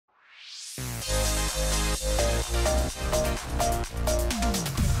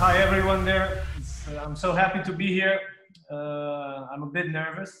Hi everyone there. I'm so happy to be here. I'm a bit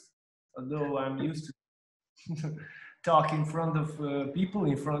nervous, although I'm used to talk in front of people,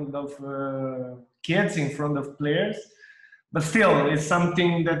 in front of kids, in front of players. But still, it's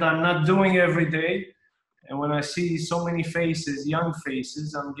something that I'm not doing every day. And when I see so many faces, young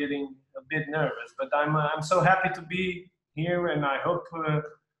faces, I'm getting a bit nervous. But I'm so happy to be here, and I hope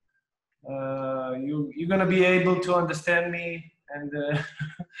you're gonna be able to understand me, and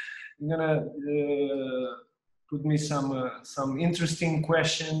you're gonna put me some interesting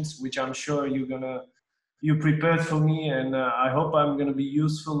questions, which I'm sure you prepared for me, and I hope I'm gonna be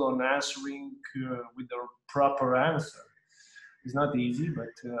useful on answering with the proper answer. It's not easy, but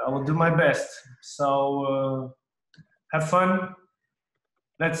I will do my best. So have fun.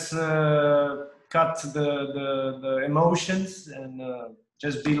 Let's cut the emotions and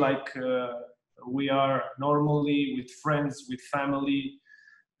just be like we are normally, with friends, with family.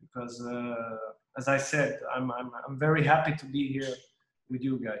 Because as I said, I'm very happy to be here with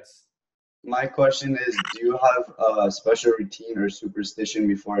you guys. My question is, do you have a special routine or superstition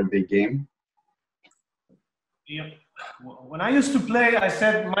before a big game? Yeah. When I used to play, I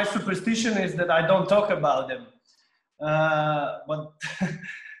said my superstition is that I don't talk about them. But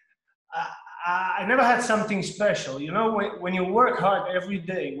I never had something special. You know, when you work hard every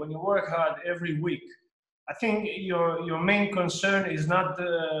day, when you work hard every week, I think your main concern is not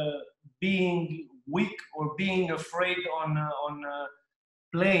being weak or being afraid on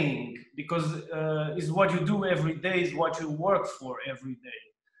playing, because it's what you do every day, is what you work for every day.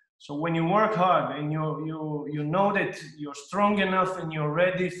 So when you work hard and you know that you're strong enough and you're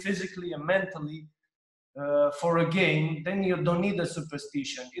ready physically and mentally for a game, then you don't need a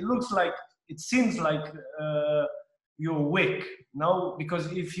superstition. It seems like you're weak, no?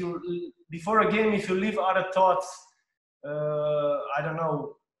 Because if you, before a game, if you leave other thoughts, I don't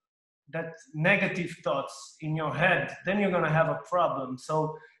know, that negative thoughts in your head, then you're gonna have a problem.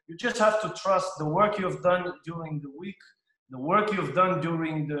 So you just have to trust the work you've done during the week, the work you've done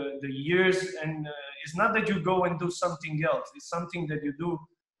during the years, and it's not that you go and do something else. It's something that you do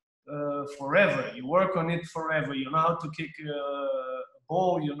forever. You work on it forever. You know how to kick a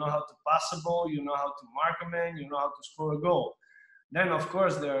ball, you know how to pass a ball, you know how to mark a man, you know how to score a goal. Then, of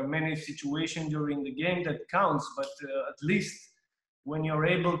course, there are many situations during the game that counts, but at least when you're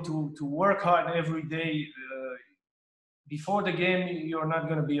able to work hard every day before the game, you're not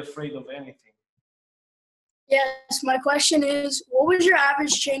going to be afraid of anything. Yes, my question is, what was your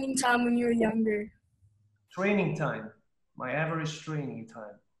average training time when you were younger? Training time, my average training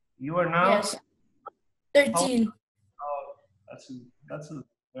time. You are now? Yes, 13. Oh, that's a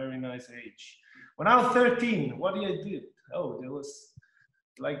very nice age. When I was 13, what did I do? Oh, it was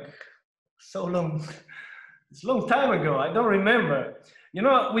like so long. It's a long time ago. I don't remember. You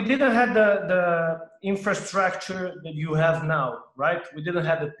know, we didn't have the infrastructure that you have now, right? We didn't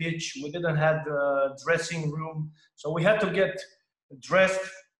have the pitch. We didn't have the dressing room. So we had to get dressed,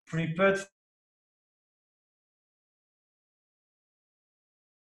 prepared.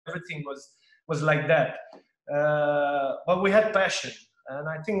 Everything was like that. But we had passion. And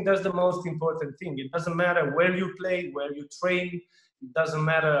I think that's the most important thing. It doesn't matter where you play, where you train. It doesn't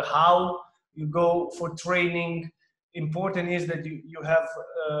matter how you go for training. Important is that you have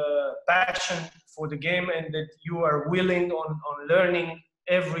passion for the game, and that you are willing on learning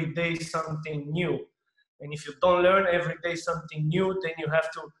every day something new. And if you don't learn every day something new, then you have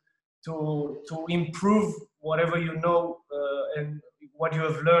to improve whatever you know and what you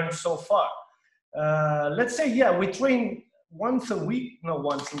have learned so far. Let's say, yeah, we train once every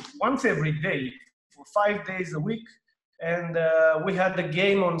day for 5 days a week. And we had the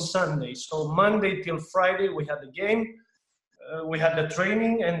game on Sunday. So Monday till Friday, we had the game, we had the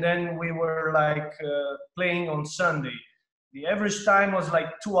training, and then we were like playing on Sunday. The average time was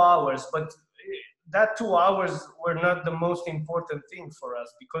like 2 hours, but that 2 hours were not the most important thing for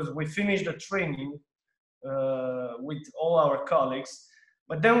us, because we finished the training with all our colleagues.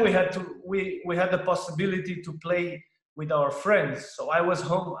 But then we had the possibility to play with our friends. So I was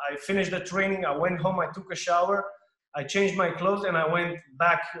home, I finished the training, I went home, I took a shower, I changed my clothes, and I went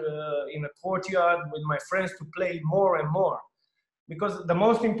back in a courtyard with my friends to play more and more. Because the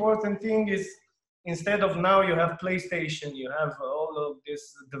most important thing is, instead of now you have PlayStation, you have all of these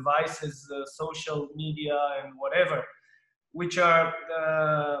devices, social media and whatever, which are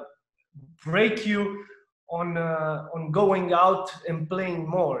break you on going out and playing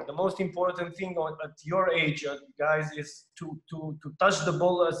more. The most important thing at your age, guys, is to touch the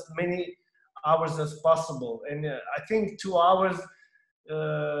ball as many hours as possible. And I think 2 hours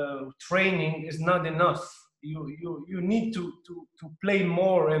training is not enough. you need to play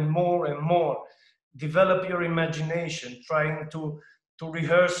more and more and more, develop your imagination, trying to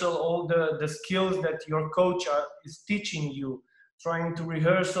rehearsal all the skills that your coach is teaching you, trying to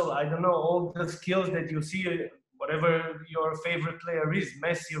rehearsal, I don't know, all the skills that you see, whatever your favorite player is,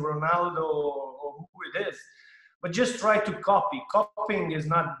 Messi, Ronaldo, or who it is. But just try to copy. Copying is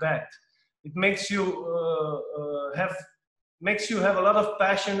not bad. It makes you have a lot of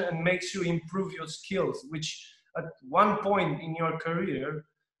passion and makes you improve your skills, which at one point in your career,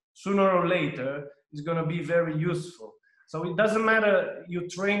 sooner or later, is going to be very useful. So it doesn't matter, you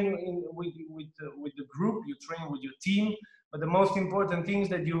train with the group, you train with your team, but the most important thing is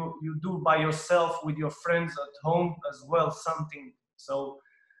that you do by yourself with your friends at home as well, something. So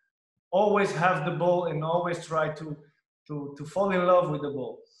always have the ball and always try to fall in love with the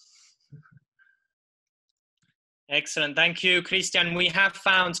ball. Excellent. Thank you, Cristian. We have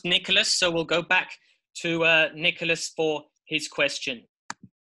found Nicholas, so we'll go back to Nicholas for his question.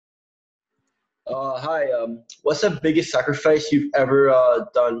 Hi. What's the biggest sacrifice you've ever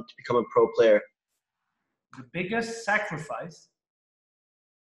done to become a pro player? The biggest sacrifice?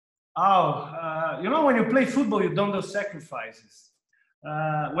 You know, when you play football, you don't do sacrifices.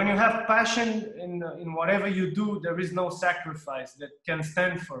 When you have passion in whatever you do, there is no sacrifice that can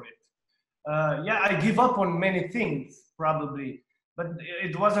stand for it. Yeah, I give up on many things, probably, but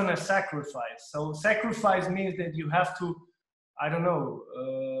it wasn't a sacrifice. So sacrifice means that you have to, I don't know,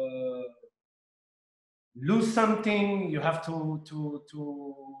 lose something. You have to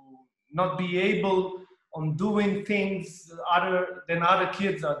not be able on doing things other than other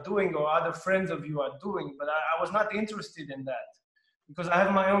kids are doing or other friends of you are doing. But I was not interested in that because I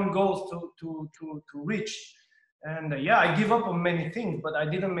have my own goals to reach. And yeah, I give up on many things, but I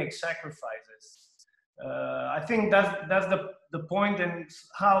didn't make sacrifices. I think that's the point and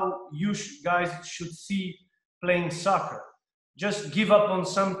how you guys should see playing soccer. Just give up on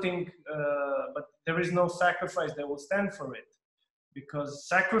something, but there is no sacrifice that will stand for it. Because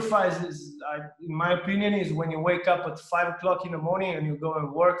sacrifice is, in my opinion, is when you wake up at 5 o'clock in the morning and you go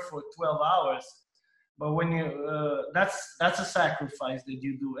and work for 12 hours. But when you, that's a sacrifice that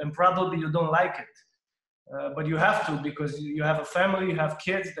you do, and probably you don't like it. But you have to, because you have a family, you have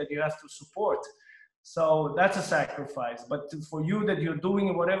kids that you have to support. So that's a sacrifice. But for you that you're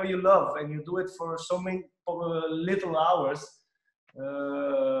doing whatever you love and you do it for so many little hours,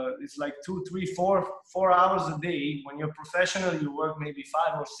 it's like 2, 3, 4 hours a day. When you're professional, you work maybe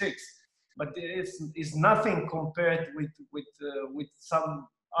 5 or 6. But it's nothing compared with some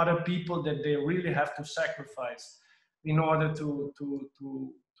other people that they really have to sacrifice in order to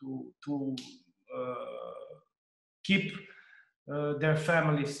keep their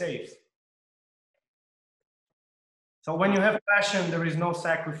family safe. So when you have passion, there is no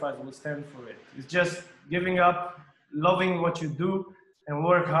sacrifice will stand for it. It's just giving up, loving what you do, and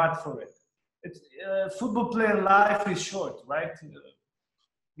work hard for it. It's football player life is short, right?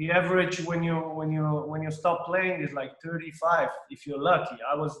 The average when you stop playing is like 35 if you're lucky.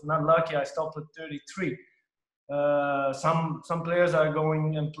 I was not lucky. I stopped at 33. Some players are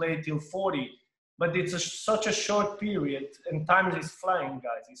going and play till 40. But it's such a short period, and time is flying,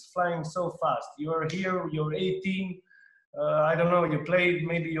 guys. It's flying so fast. You're here, you're 18. I don't know, you played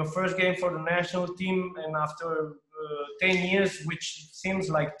maybe your first game for the national team, and after 10 years, which seems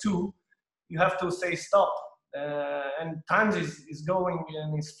like 2, you have to say stop. And time is going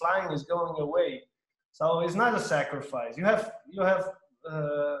and it's flying, is going away. So it's not a sacrifice. You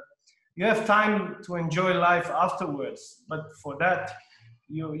have time to enjoy life afterwards, but for that,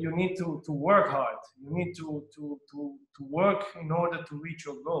 you need to work hard. You need to work in order to reach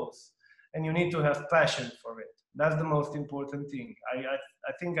your goals, and you need to have passion for it. That's the most important thing.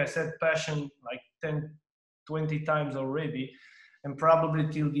 I think I said passion like 10, 20 times already, and probably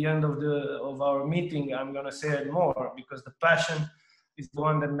till the end of our meeting, I'm gonna say it more, because the passion is the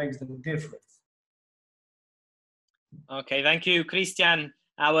one that makes the difference. Okay, thank you, Cristian.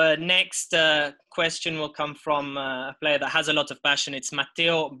 Our next question will come from a player that has a lot of passion. It's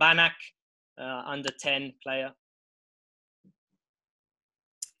Matteo Banac, under 10 player.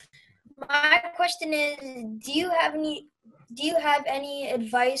 My question is, do you have any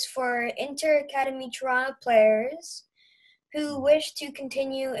advice for Inter Academy Toronto players who wish to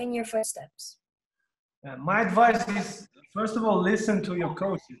continue in your footsteps? My advice is, first of all, listen to your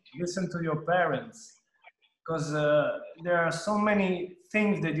coaches, listen to your parents, because there are so many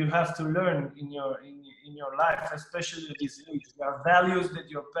things that you have to learn in your life, especially at this age. There are values that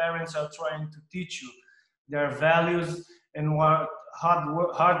your parents are trying to teach you. There are values and what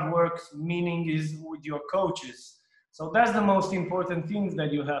hard work meaning is with your coaches. So that's the most important things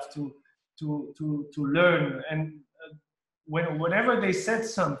that you have to to learn. And whenever they said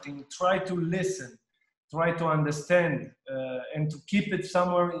something, try to listen, try to understand, and to keep it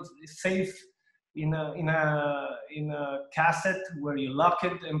somewhere safe in a cassette where you lock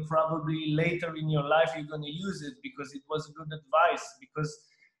it, and probably later in your life you're going to use it because it was good advice, because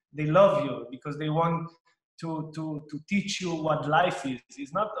they love you, because they want to teach you what life is.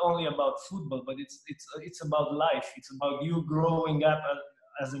 It's not only about football, but it's about life. It's about you growing up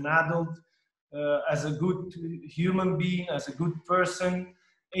as an adult, as a good human being, as a good person,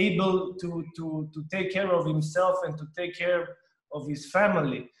 able to take care of himself and to take care of his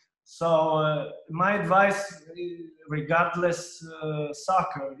family. So my advice, regardless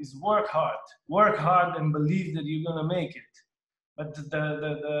soccer, is work hard and believe that you're gonna make it. But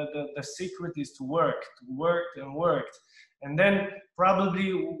the secret is to work and work. And then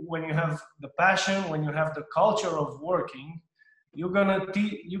probably when you have the passion, when you have the culture of working, you're gonna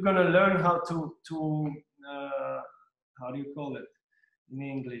learn how to how do you call it in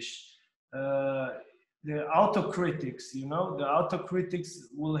English? The autocritics, you know, the autocritics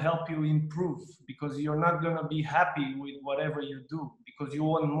will help you improve, because you're not gonna be happy with whatever you do, because you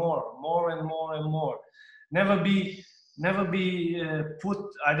want more and more. Never be put,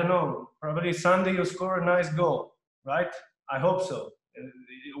 I don't know, probably Sunday you score a nice goal, right? I hope so,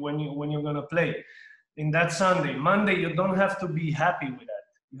 when you're gonna play. In that Sunday, Monday, you don't have to be happy with that.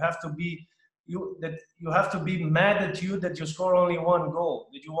 You have to be mad at you that you score only one goal,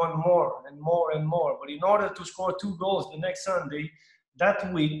 that you want more and more. But in order to score 2 goals the next Sunday,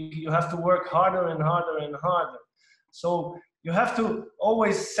 that week, you have to work harder and harder. So you have to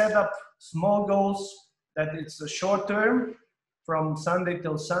always set up small goals that it's a short term from Sunday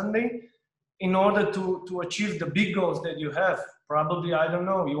till Sunday, in order to achieve the big goals that you have. Probably, I don't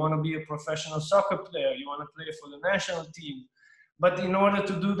know, you want to be a professional soccer player, you want to play for the national team. But in order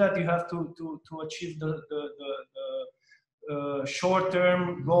to do that, you have to achieve the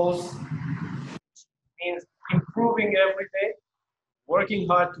short-term goals. Means improving every day, working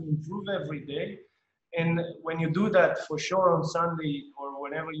hard to improve every day. And when you do that, for sure on Sunday or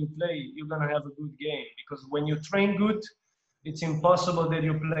whenever you play, you're going to have a good game. Because when you train good, it's impossible that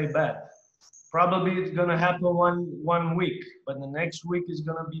you play bad. Probably it's going to happen one week, but the next week is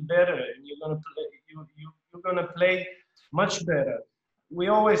going to be better, and you're going to play. You're going to play much better. We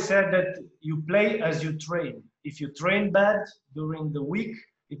always said that you play as you train. If you train bad during the week,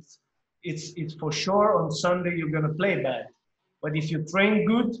 it's for sure on Sunday you're going to play bad. But if you train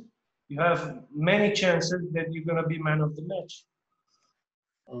good, you have many chances that you're going to be man of the match.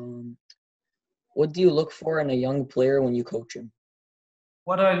 What do you look for in a young player when you coach him?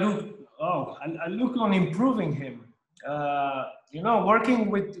 What I look on improving him. You know, working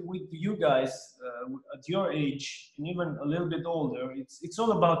with you guys at your age and even a little bit older, it's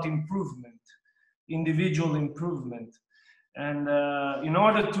all about improvement, individual improvement. And in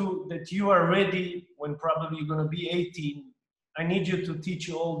order that you are ready when probably you're going to be 18, I need you to teach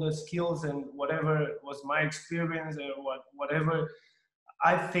you all the skills and whatever was my experience or whatever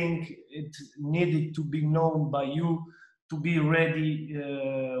I think it needed to be known by you to be ready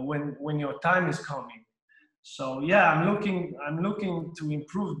when your time is coming. So yeah, I'm looking to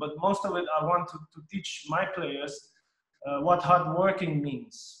improve, but most of it I want to teach my players what hard working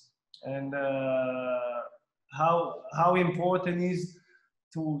means, and how important is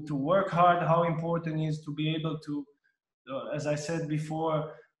to work hard, how important is to be able to, as I said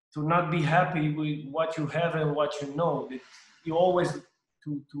before, to not be happy with what you have and what you know. That you always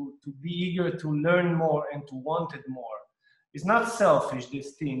to be eager to learn more and to want it more. It's not selfish,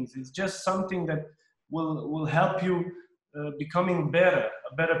 these things. It's just something that will help you becoming better,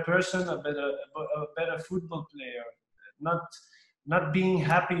 a better person, a better football player. Not being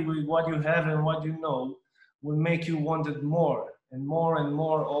happy with what you have and what you know will make you want it more and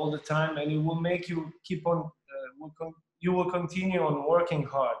more all the time, and it will make you keep on. You will continue on working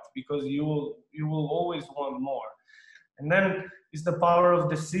hard because you will always want more. And then is the power of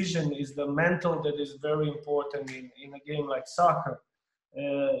decision, is the mental that is very important in a game like soccer.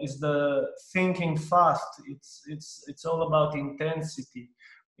 Is the thinking fast. It's all about intensity.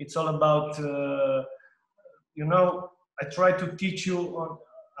 It's all about you know. I try to teach you on.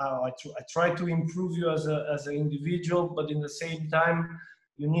 I try to improve you as an individual, but in the same time,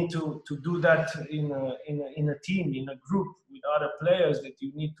 you need to do that in a team, in a group with other players that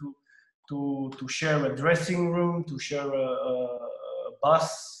you need to share a dressing room, to share a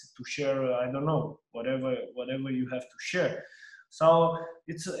bus, to share I don't know, whatever you have to share. So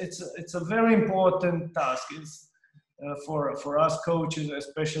it's a very important task. for us coaches,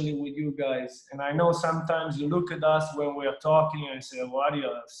 especially with you guys. And I know sometimes you look at us when we're talking and say, what are you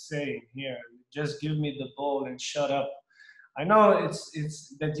saying here? Just give me the ball and shut up. I know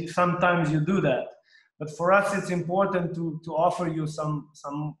it's that sometimes you do that, but for us it's important to offer you some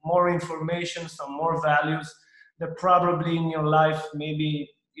more information, some more values that probably in your life, maybe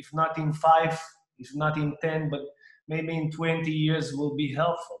if not in 5, if not in 10, but maybe in 20 years will be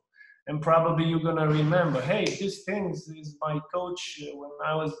helpful. And probably you're gonna remember, hey, this thing is my coach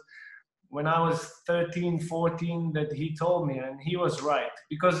when I was 13, 14 that he told me, and he was right.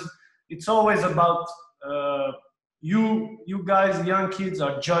 Because it's always about you guys, young kids,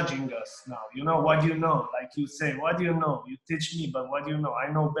 are judging us now. You know, what do you know? Like you say, what do you know? You teach me, but what do you know?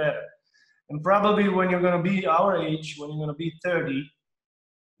 I know better. And probably when you're gonna be our age, when you're gonna be 30,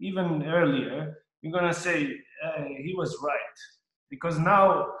 even earlier, you're gonna say, he was right. Because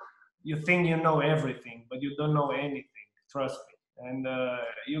now you think you know everything, but you don't know anything, trust me. And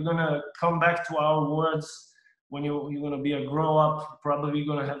you're gonna come back to our words when you're gonna be a grow-up, probably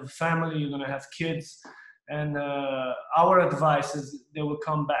you're gonna have a family, you're gonna have kids, and our advice is they will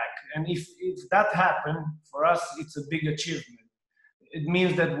come back. And if that happened, for us, it's a big achievement. It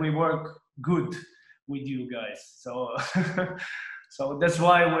means that we work good with you guys. So so that's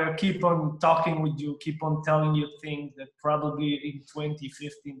why we'll keep on talking with you, keep on telling you things that probably in 20,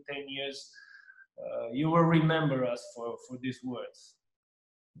 15, 10 years, you will remember us for these words.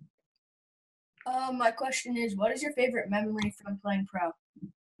 My question is, what is your favorite memory from playing pro?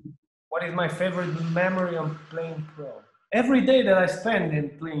 What is my favorite memory of playing pro? Every day that I spend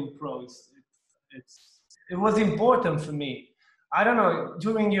in playing pro, it was important for me. I don't know,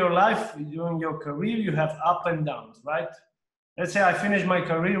 during your life, during your career, you have up and downs, right? Let's say I finished my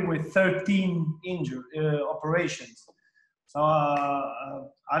career with 13 operations. So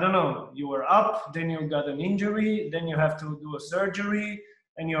I don't know, you were up, then you got an injury, then you have to do a surgery,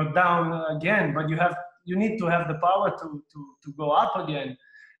 and you're down again. But you need to have the power to go up again.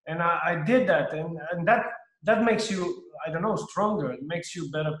 And I did that, and that makes you, I don't know, stronger. It makes you a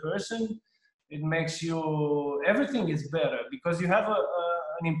better person. It makes you, everything is better because you have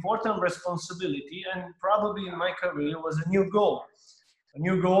an important responsibility, and probably in my career was a new goal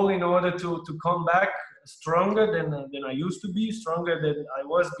in order to come back stronger than I used to be, stronger than I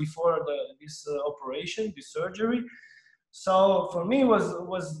was before this operation, this surgery. So for me was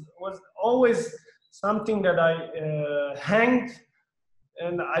always something that I hanged,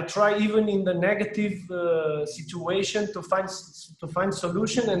 and I try even in the negative situation to find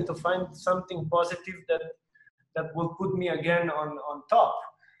solution and to find something positive that will put me again on top.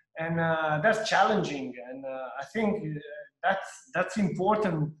 And that's challenging, and I think that's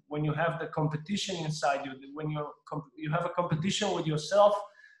important when you have the competition inside you. When you have a competition with yourself,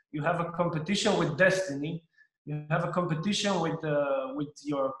 you have a competition with destiny, you have a competition with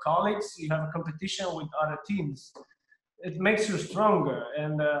your colleagues, you have a competition with other teams. It makes you stronger.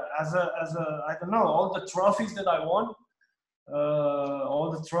 And as a I don't know, all the trophies that I won,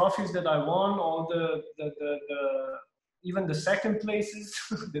 all the even the second places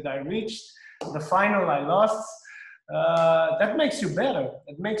that I reached, the final I lost, that makes you better.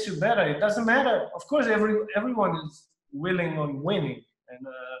 It makes you better. It doesn't matter. Of course, everyone is willing on winning, and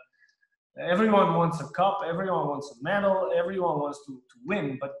everyone wants a cup, everyone wants a medal, everyone wants to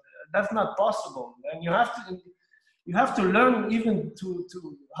win, but that's not possible. And you have to learn even to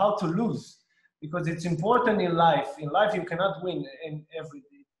how to lose, because it's important in life. In life, you cannot win in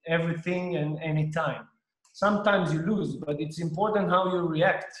everything and anytime. Sometimes you lose, but it's important how you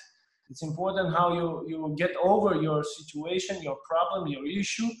react. It's important how you get over your situation, your problem, your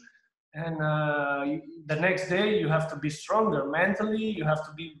issue. And the next day you have to be stronger mentally. You have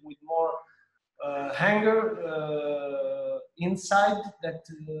to be with more hunger inside, that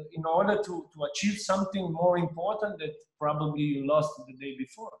in order to achieve something more important that probably you lost the day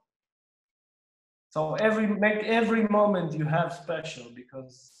before. So make every moment you have special,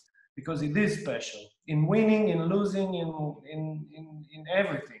 because it is special, in winning, in losing, in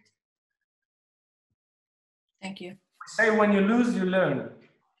everything. Thank you. Say when you lose, you learn.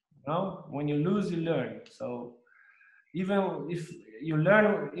 You know? When you lose, you learn. So even if you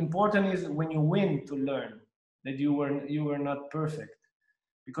learn, important is when you win to learn that you were not perfect.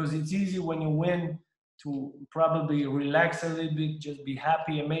 Because it's easy when you win to probably relax a little bit, just be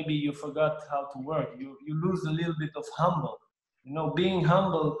happy, and maybe you forgot how to work. You lose a little bit of humble. You know, being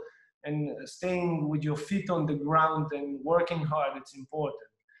humble and staying with your feet on the ground and working hard, it's important.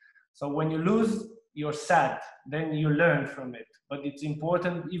 So when you lose, you're sad, then you learn from it. But it's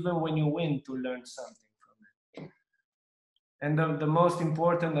important even when you win to learn something from it. And the most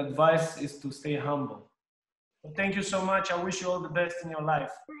important advice is to stay humble. But thank you so much. I wish you all the best in your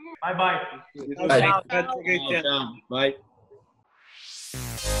life. Bye-bye. Bye. Ciao. Bye.